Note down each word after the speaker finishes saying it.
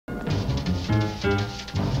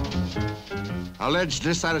Alleged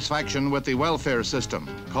dissatisfaction with the welfare system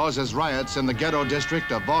causes riots in the ghetto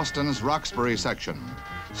district of Boston's Roxbury section.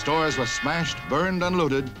 Stores were smashed, burned, and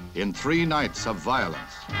looted in 3 nights of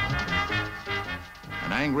violence.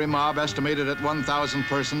 An angry mob estimated at 1,000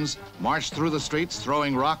 persons marched through the streets,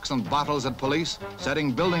 throwing rocks and bottles at police,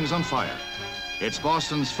 setting buildings on fire. It's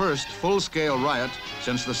Boston's first full-scale riot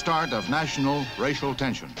since the start of national racial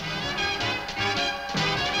tension.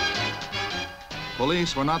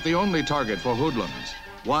 Police were not the only target for hoodlums.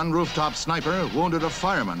 One rooftop sniper wounded a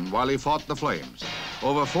fireman while he fought the flames.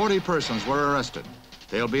 Over 40 persons were arrested.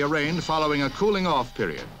 They'll be arraigned following a cooling-off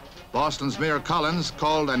period. Boston's Mayor Collins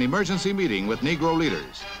called an emergency meeting with Negro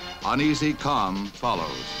leaders. Uneasy calm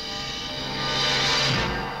follows.